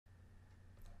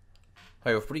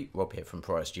Hi everybody, Rob here from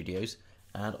Prior Studios,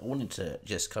 and I wanted to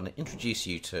just kind of introduce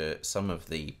you to some of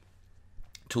the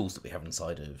tools that we have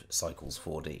inside of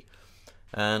Cycles4D.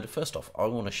 And first off, I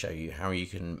want to show you how you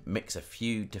can mix a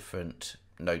few different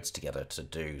nodes together to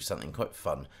do something quite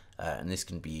fun, and this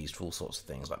can be used for all sorts of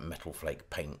things like metal flake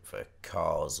paint for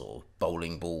cars or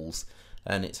bowling balls,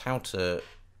 and it's how to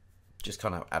just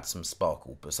kind of add some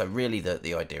sparkle. But so really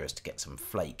the idea is to get some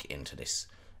flake into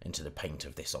the paint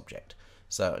of this object.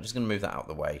 So I'm just going to move that out of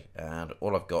the way, and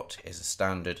all I've got is a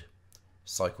standard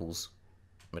Cycles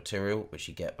material, which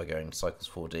you get by going to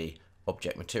Cycles4D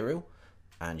object material,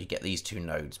 and you get these two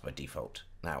nodes by default.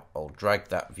 Now I'll drag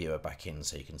that viewer back in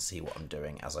so you can see what I'm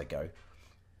doing as I go.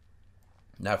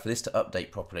 Now for this to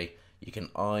update properly, you can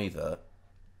either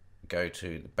go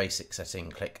to the basic setting,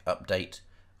 click update,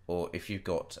 or if you've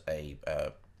got a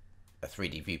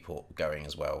 3D viewport going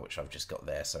as well, which I've just got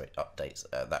there, so it updates,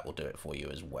 that will do it for you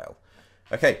as well.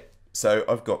 Okay, so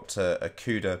I've got a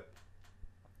CUDA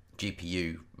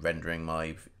GPU rendering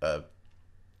my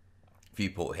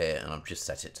viewport here, and I've just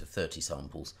set it to 30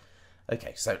 samples.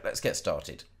 Okay, so let's get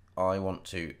started. I want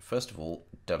to, first of all,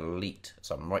 delete,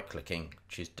 so I'm right clicking,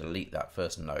 choose delete that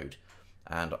first node,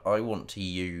 and I want to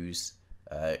use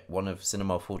one of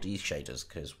Cinema 4D's shaders,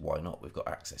 because why not, we've got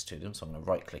access to them. So I'm going to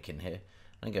right click in here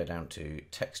and go down to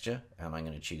texture, and I'm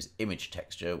going to choose image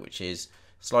texture, which is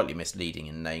slightly misleading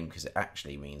in name because it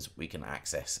actually means we can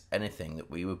access anything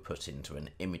that we would put into an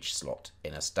image slot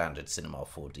in a standard Cinema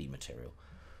 4D material.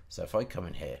 So if I come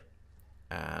in here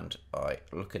and I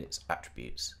look at its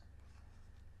attributes,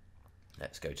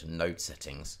 let's go to node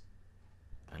settings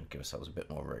and give ourselves a bit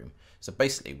more room. So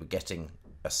basically we're getting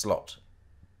a slot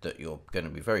that you're going to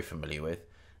be very familiar with,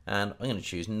 and I'm going to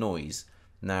choose noise.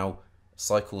 Now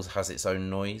Cycles has its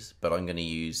own noise, but I'm going to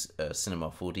use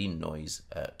Cinema 4D noise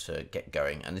to get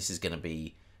going, and this is going to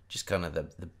be just kind of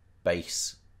the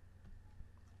base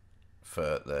for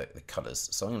the colours.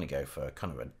 So I'm going to go for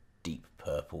kind of a deep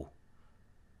purple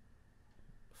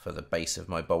for the base of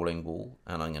my bowling ball,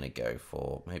 and I'm going to go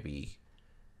for maybe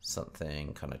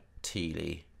something kind of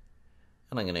tealy,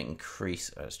 and I'm going to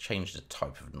increase, let's change the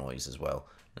type of noise as well.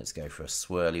 Let's go for a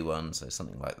swirly one, so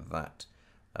something like that.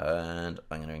 And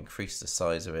I'm going to increase the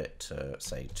size of it to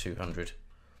say 200.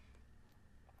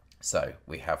 So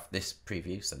we have this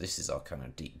preview, so this is our kind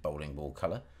of deep bowling ball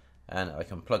color, and I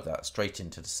can plug that straight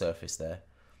into the surface there.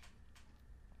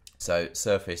 So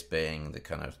surface being the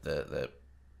kind of the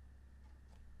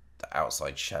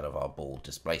outside shell of our ball,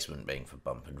 displacement being for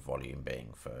bump, and volume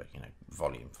being for, you know,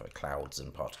 volume for clouds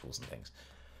and particles and things.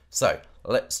 So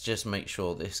let's just make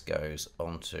sure this goes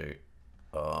onto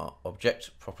our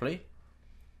object properly.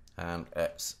 And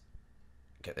let's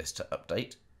get this to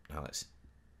update. Now this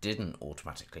didn't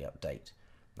automatically update.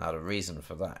 Now the reason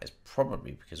for that is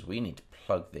probably because we need to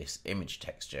plug this image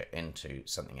texture into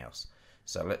something else.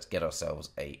 So let's get ourselves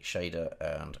a shader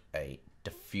and a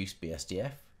diffuse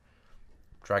BSDF.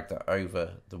 Drag that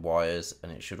over the wires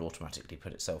and it should automatically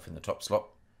put itself in the top slot.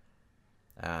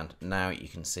 And now you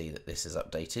can see that this is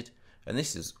updated, and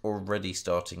this is already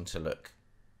starting to look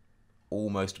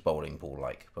almost bowling ball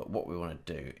like, but what we want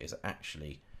to do is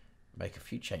actually make a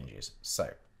few changes. So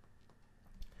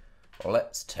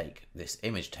let's take this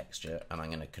image texture, and I'm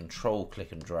going to control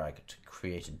click and drag to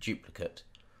create a duplicate,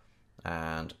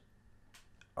 and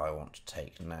I want to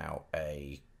take now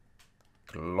a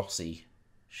glossy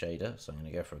shader, so I'm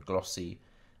going to go for a glossy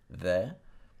there,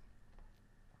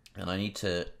 and I need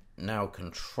to now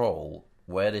control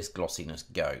where this glossiness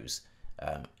goes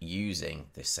using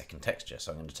this second texture.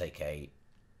 So I'm going to take a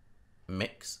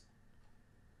mix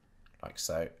like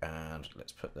so, and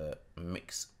let's put the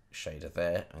mix shader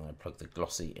there. I'm going to plug the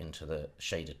glossy into the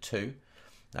shader 2.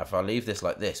 Now if I leave this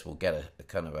like this, we'll get a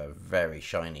kind of a very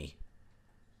shiny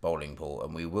bowling ball,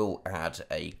 and we will add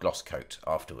a gloss coat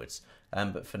afterwards,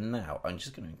 but for now I'm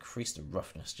just going to increase the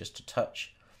roughness just a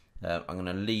touch. I'm going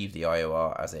to leave the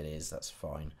IOR as it is, that's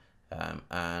fine.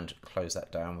 And close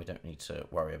that down, we don't need to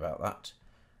worry about that.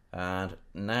 And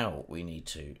now we need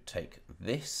to take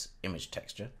this image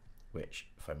texture, which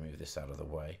if I move this out of the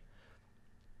way,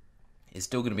 it's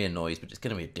still going to be a noise, but it's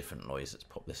going to be a different noise. Let's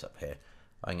pop this up here.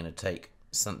 I'm going to take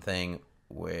something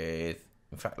with,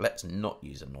 in fact let's not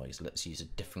use a noise, let's use a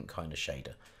different kind of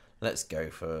shader. Let's go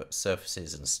for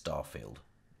surfaces and Starfield.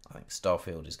 I think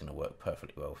Starfield is going to work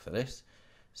perfectly well for this.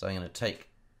 So I'm going to take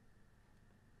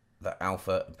that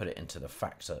alpha and put it into the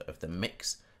factor of the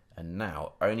mix, and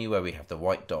now only where we have the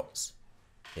white dots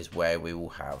is where we will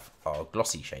have our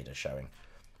glossy shader showing.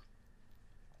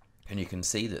 And you can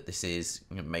see that this is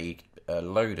made a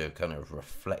load of kind of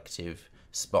reflective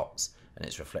spots, and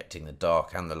it's reflecting the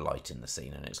dark and the light in the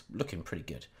scene, and it's looking pretty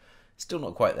good. Still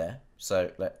not quite there,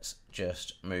 so let's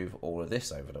just move all of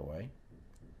this over the way.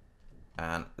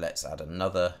 And let's add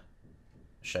another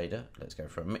shader. Let's go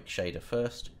for a mix shader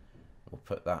first. We'll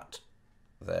put that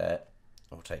there.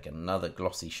 We'll take another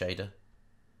glossy shader.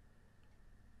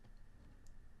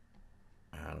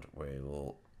 And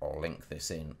I'll link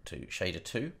this in to shader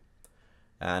 2.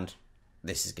 And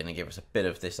this is going to give us a bit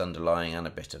of this underlying and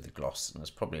a bit of the gloss, and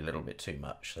that's probably a little bit too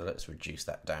much, so let's reduce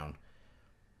that down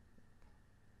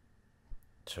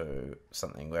to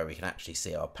something where we can actually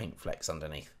see our paint flecks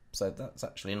underneath. So that's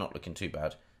actually not looking too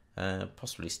bad,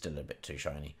 possibly still a bit too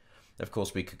shiny. Of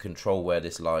course, we could control where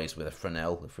this lies with a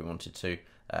Fresnel if we wanted to,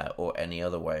 or any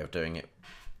other way of doing it.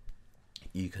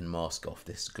 You can mask off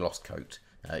this gloss coat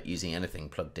using anything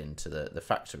plugged into the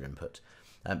factor input.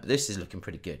 But this is looking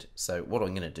pretty good. So what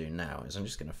I'm going to do now is I'm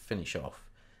just going to finish off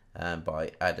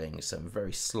by adding some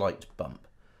very slight bump.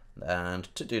 And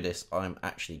to do this, I'm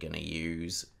actually going to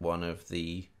use one of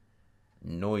the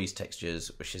noise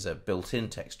textures, which is a built-in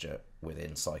texture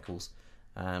within Cycles.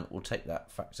 And we'll take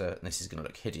that factor, and this is going to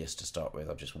look hideous to start with,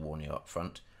 I'll just warn you up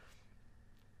front.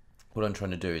 What I'm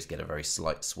trying to do is get a very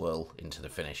slight swirl into the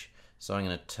finish. So I'm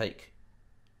going to take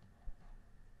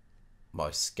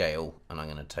my scale and I'm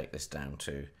going to take this down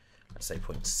to, let's say,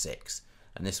 0.6,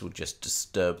 and this will just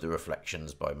disturb the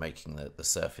reflections by making the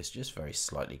surface just very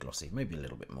slightly glossy, maybe a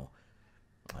little bit more.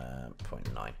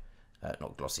 0.9,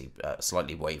 not glossy,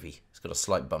 slightly wavy. It's got a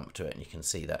slight bump to it, and you can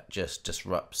see that just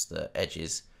disrupts the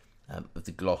edges of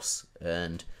the gloss,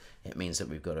 and it means that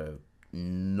we've got a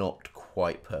not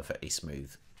quite perfectly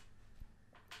smooth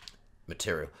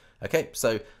material. Okay,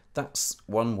 so that's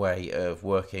one way of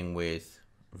working with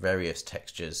various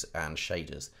textures and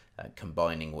shaders,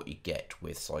 combining what you get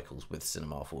with Cycles with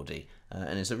Cycles4D,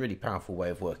 and it's a really powerful way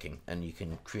of working, and you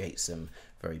can create some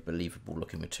very believable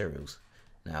looking materials.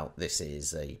 Now this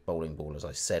is a bowling ball, as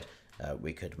I said.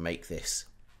 We could make this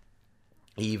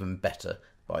even better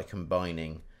by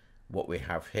combining what we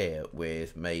have here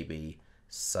with maybe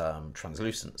some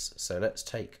translucence. So let's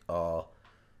take we'll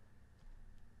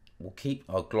keep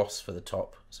our gloss for the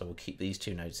top, so we'll keep these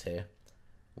two nodes here.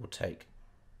 We'll take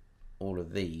all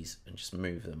of these and just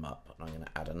move them up, and I'm going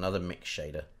to add another mix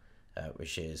shader,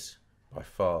 which is by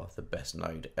far the best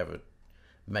node ever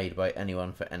made by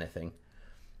anyone for anything.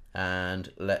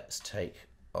 And let's take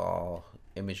our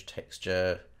image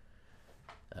texture,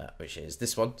 which is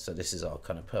this one. So this is our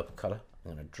kind of purple color.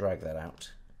 I'm going to drag that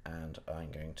out, and I'm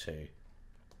going to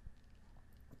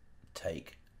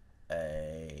take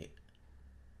a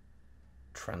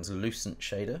translucent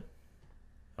shader.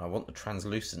 I want the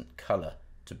translucent color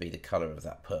to be the color of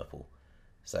that purple,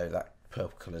 so that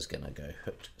purple color is going to go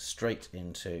hooked straight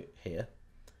into here,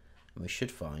 and we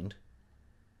should find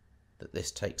that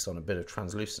this takes on a bit of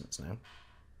translucence now.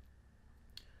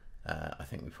 I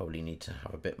think we probably need to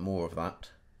have a bit more of that,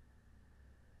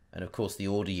 and of course the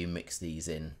order you mix these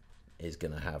in is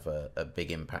going to have a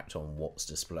big impact on what's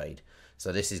displayed.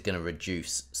 So this is going to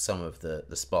reduce some of the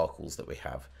sparkles that we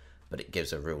have, but it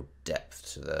gives a real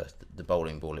depth to the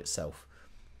bowling ball itself.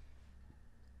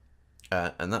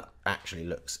 And that actually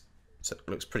looks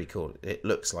pretty cool. It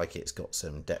looks like it's got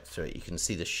some depth to it. You can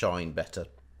see the shine better,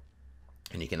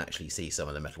 and you can actually see some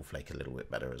of the metal flake a little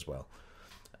bit better as well.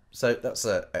 So that's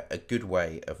a good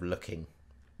way of looking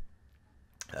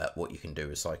at what you can do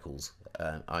with Cycles.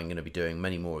 I'm going to be doing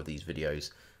many more of these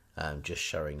videos, just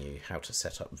showing you how to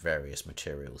set up various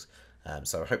materials.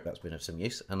 So I hope that's been of some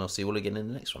use, and I'll see you all again in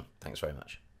the next one. Thanks very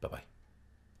much. Bye-bye.